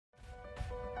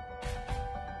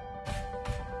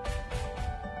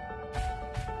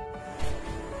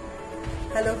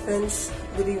Hello friends,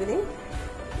 good evening.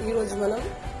 Ee roju manam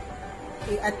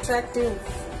ee attractive,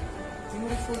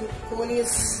 beautiful,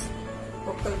 coleus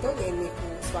మొక్కలతో నేను మీకు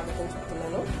స్వాగతం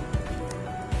చెప్తున్నాను.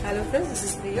 Hello friends, this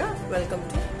is Priya. Welcome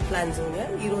to Begonia.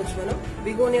 ఈ రోజు మనం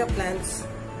Begonia plants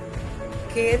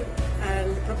care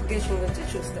and propagation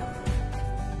గురించి చూస్తాం.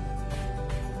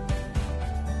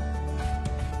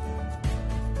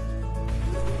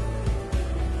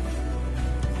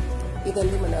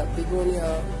 ఇదండి మన Begonia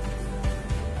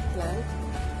plant.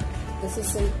 This is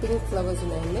some pink flowers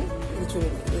ఉన్నాయండి. ఇది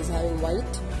చూడండి, it is having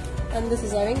white and this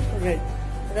is having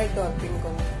red or pink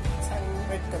or it's having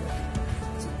red color.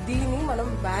 So దీన్ని మనం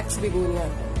wax begonia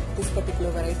అంటాం. This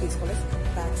particular variety is called as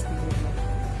wax begonia.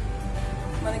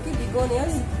 మనకి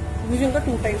begonias usual గా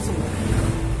 2 types ఉన్నాయి.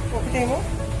 ఒకటేమో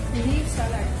లీవ్స్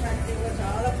చాలా attractive గా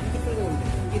చాలా బ్యూటిఫుల్ గా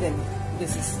ఉంటుంది. ఇదండి,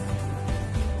 దిస్ ఇస్.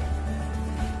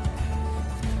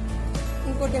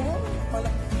 ఇంకోటేమో మన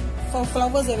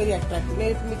ఫ్లవర్స్ ఆర్ వెరీ అట్రాక్టివ్.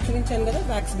 నేను మీకు చూపించాను కదా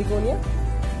wax begonia,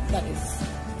 దట్ ఈస్.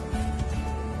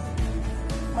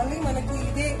 మళ్ళీ మనకి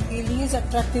ఇదే ఈ లీవ్స్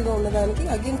అట్రాక్టివ్ గా ఉన్నదానికి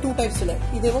అగైన్ 2 టైప్స్ ఉన్నాయి.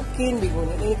 ఇదేమో కేన్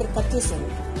బిగోనియా. నేను ఇక్కడ కట్ చేస్తాను.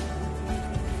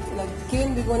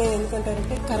 కేన్ బిగోనియా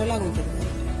ఎందుకంటారంటే కర్రలాగా ఉంటుంది,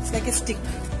 ఇట్స్ లైక్ ఏ స్టిక్.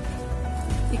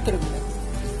 ఇక్కడ కూడా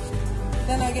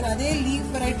దాని అగైన్ అదే లీవ్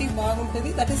వెరైటీ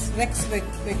బాగుంటుంది, దట్ ఈస్ రెక్స్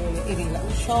బిగోనియా. ఇది ఇలా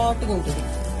షార్ట్ గా ఉంటుంది.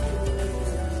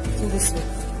 This way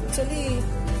actually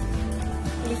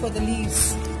for the leaves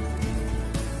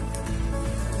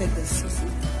like this,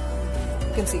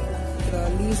 you can see the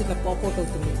leaves ఇంకా pop out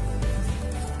అవుతుంది.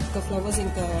 ఇంకా flowers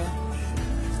ఇంకా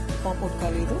pop out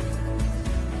కాలేదు.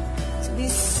 So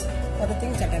these are the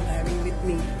things that I'm having with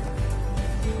me.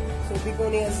 So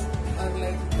begonias are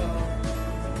like 2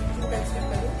 types of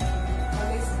color.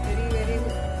 One is very very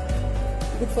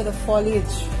good for the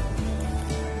foliage.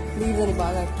 Leaves are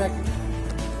బాగా attractive.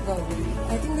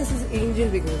 I think this is angel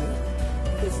begonia.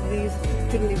 This leaves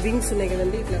wings ఉన్నాయి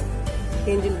కదండి, ఇట్లా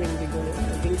angel wing begonia,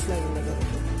 wings లాగా ఉన్నాయి కదా.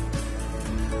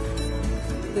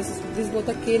 This both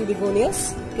are cane begonias.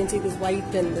 You can see this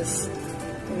white and this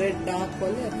red dark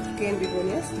one are cane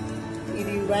begonias. This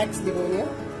is wax begonia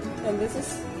and this is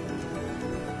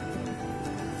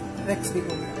rex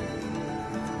begonia.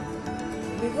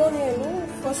 Begonia lo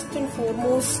first and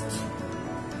foremost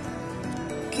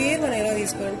care మనం ఎలా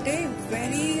తీసుకోవాలంటే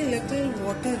very little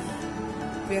water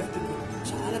we have to do.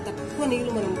 చాలా తక్కువ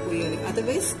నీళ్ళు మనం పోయాలి,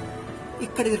 otherwise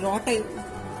ఇక్కడ ఇది రాట్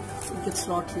ఇట్స్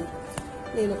నాట్ హ్యూర్.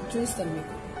 నేను చూస్తాను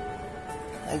మీకు.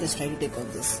 I just try to take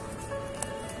out this.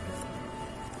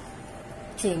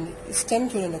 చూడండి, స్టెమ్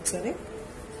చూడండి ఒకసారి.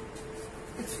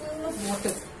 It's full of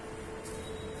water.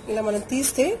 ఇలా మనం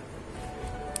తీస్తే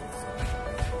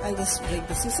I just break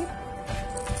this.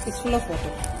 It's full of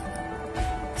water.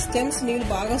 Stems నీళ్ళు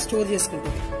బాగా స్టోర్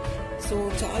చేసుకుంటుంది. సో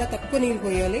చాలా తక్కువ నీళ్ళు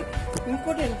పోయాలి.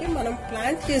 ఇంకోటి అంటే మనం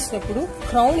ప్లాంట్ చేసినప్పుడు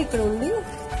క్రౌన్ ఇక్కడ ఉండి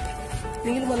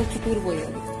నీళ్ళు మనం చుట్టూరు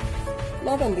పోయాలి.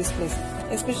 Not on this place,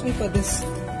 especially for this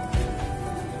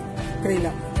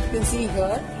ట్రైలా. You can see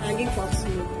here hanging pots.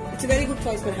 It's very good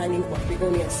choice for hanging pot.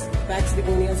 Begonias, wax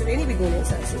begonias, any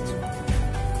begonias as such.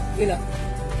 ఇలా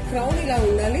క్రౌన్ ఇలా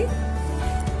ఉండాలి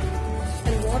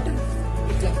అండ్ వాటర్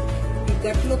ఇట్లా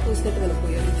గట్లో పోసినట్టు మనం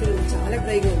పోయాలి. చూడండి, చాలా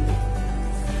డ్రైగా ఉంది.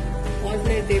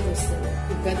 ఆల్టర్నేట్ డే వస్తుంది.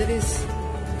 Weather is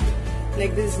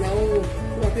like this now.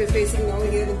 What we are facing now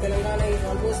here in Telangana is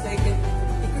almost like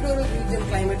equatorial region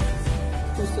climate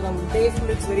చూస్తున్నాం. Day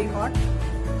full it's very hot,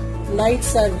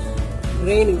 nights are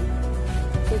raining.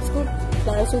 So it's good.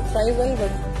 Plants will thrive well.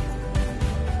 But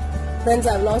friends,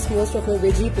 I have lost most of my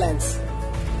veggie plants,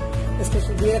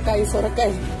 especially బీరకాయ,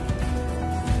 సొరకాయ.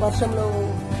 వర్షంలో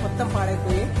మొత్తం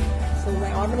పాడైపోయాయి. So my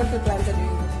ornamental plants are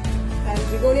doing good. And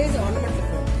begonia is ornamental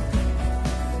plant.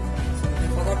 So I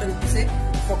forgot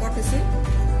to say,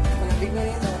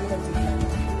 begonia is ornamental plant.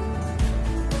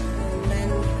 And then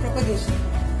propagation.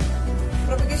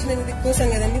 Propagation in the course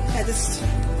I just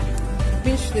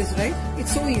pinch this, right?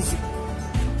 It's so easy.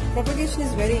 Propagation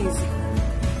is very easy.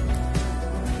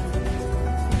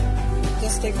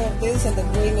 Just take out this and the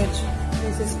growing edge.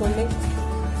 This is funding.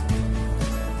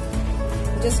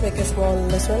 Just make a small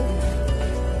this one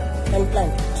and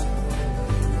plant it.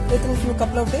 Within a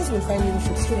couple of days we'll find new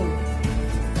shoots.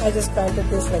 I just planted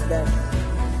this like that,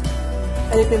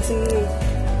 and you can see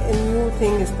a new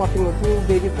thing is popping up, new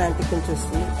baby plant you can just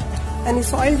see. And the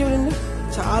soil chudandi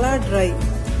chaala dry,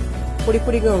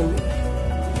 pudi-pudiga undi.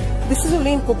 This is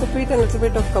only in cocopeat and a little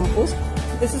bit of compost.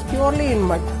 This is purely in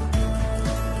mud.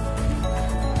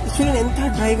 Chudandi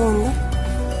enta dry ga undo.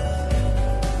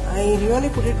 I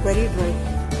really put it very dry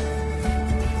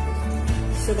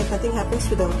so that nothing happens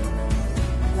to the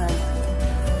plant.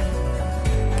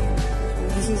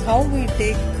 This is how we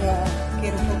take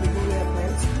care of the begonia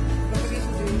plants. Propagation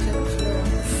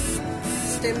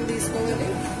stem తీసుకోవాలి,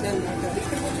 దాన్ని నాటాలి.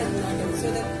 ఇక్కడ కూడా దాన్ని నాటాలి. So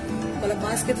that మన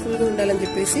basket ఫుల్గా ఉండాలని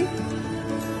చెప్పేసి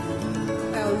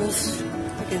almost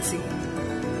you can see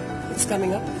it's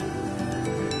coming up.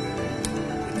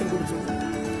 ఇక్కడ కూడా చూడండి.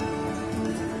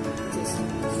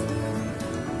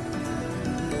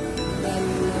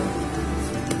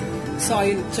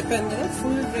 సాయిల్ చెప్పాను కదా,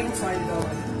 ఫుల్ డ్రైన్ సాయిల్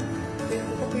కావాలి.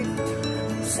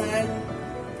 Sand,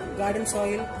 garden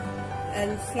soil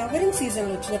and flowering season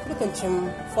వచ్చినప్పుడు కొంచెం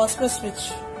ఫాస్ఫరస్ రిచ్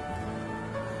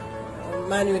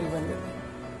మాన్యూర్ ఇవ్వండి.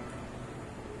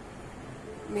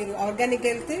 మీరు ఆర్గానిక్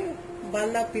వెళ్తే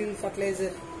బనానా పీల్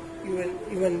ఫర్టిలైజర్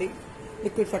ఇవ్వండి,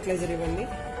 లిక్విడ్ ఫర్టిలైజర్ ఇవ్వండి.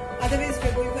 అదర్వైజ్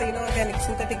ఇన్ఆర్గానిక్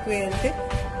సింథటిక్ వే అంటే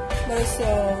మన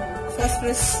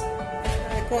ఫాస్ఫరస్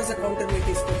అక్రాస్ ద కౌంటర్ మీరు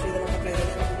తీసుకోవచ్చు. ఏదైనా ఫర్టిలైజర్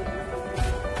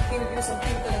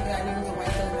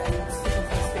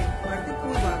వాడితే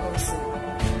పూల్ బాగా వస్తుంది.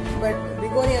 బట్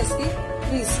బిగోనియాస్ కి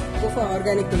please go for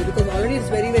organic because already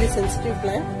it's very very sensitive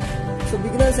plant. So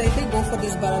beginners అయితే go for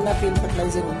this banana peel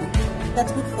fertiliser ఉంది.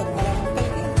 దట్స్ గుడ్ ఫర్ మన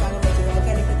మొక్కలకి చాలా మంచిది.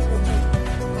 ఆర్గానిక్ అయితే కొంచెం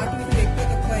అటు ఇటు ఎక్కువ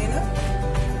తక్కువ అయినా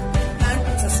ప్లాంట్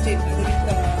సస్టైన్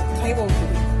థ్రైవ్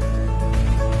అవుతుంది.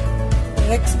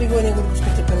 రెక్స్ బిగోనియా గురించి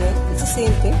చెప్పాను కదా, ఇట్స్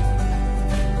సేమ్ థింగ్.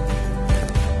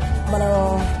 మన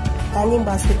hanging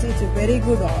basket it's very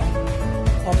good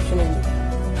option అండి.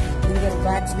 Either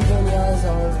wax begonias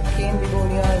or cane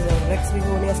begonias or rex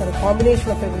begonias or a combination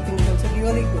of everything is also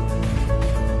really good.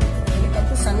 When it comes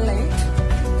to sunlight,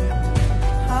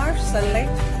 harsh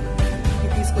sunlight,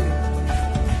 it is good.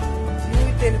 You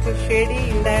with a little shady,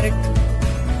 indirect,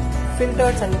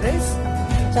 filtered sunrays,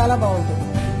 chala baguntundi.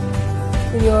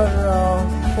 In your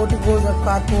porticos or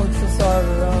carporches or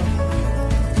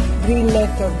green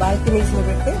net or balconies lo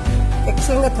pette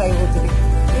excellent ga thrive avutundi.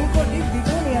 Inkoti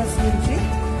begonias nunchi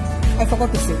I forgot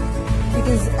to say, it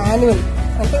is annual.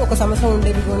 అంటే ఒక సంవత్సరం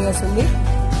ఉండే begonias ఉంది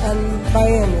and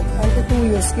బైయాన్యువల్ అంటే 2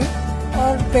 years కి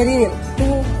are perennial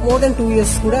more than 2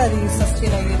 years కూడా అది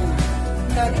sustain అయ్యేది ఉంది.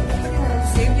 కానీ ఒకటి మనం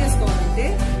సేవ్ చేసుకోవాలంటే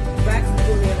వ్యాక్స్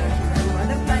బిగోనియా లాంటి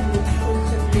మదర్ ప్లాంట్ నుంచి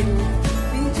కొంచెం మీరు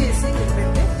పిన్ చేసి మీరు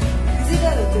పెడితే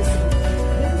ఈజీగా వచ్చేస్తుంది.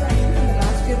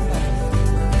 Last year plant,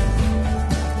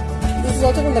 this is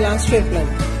also from the last year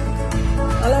plant.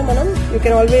 అలా మనం you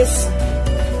can always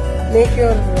make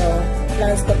your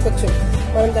plants తప్పొచ్చు,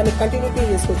 మనం దాన్ని కంటిన్యూటీ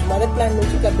చేసుకోవచ్చు. మదర్ ప్లాంట్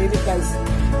నుంచి ఇట్లా బేబీ ప్లాంట్స్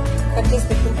కట్ చేసి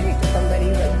పెట్టుకుంటే it will come very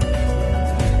well.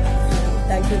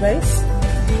 Thank you guys.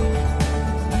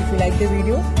 If you like the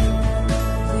video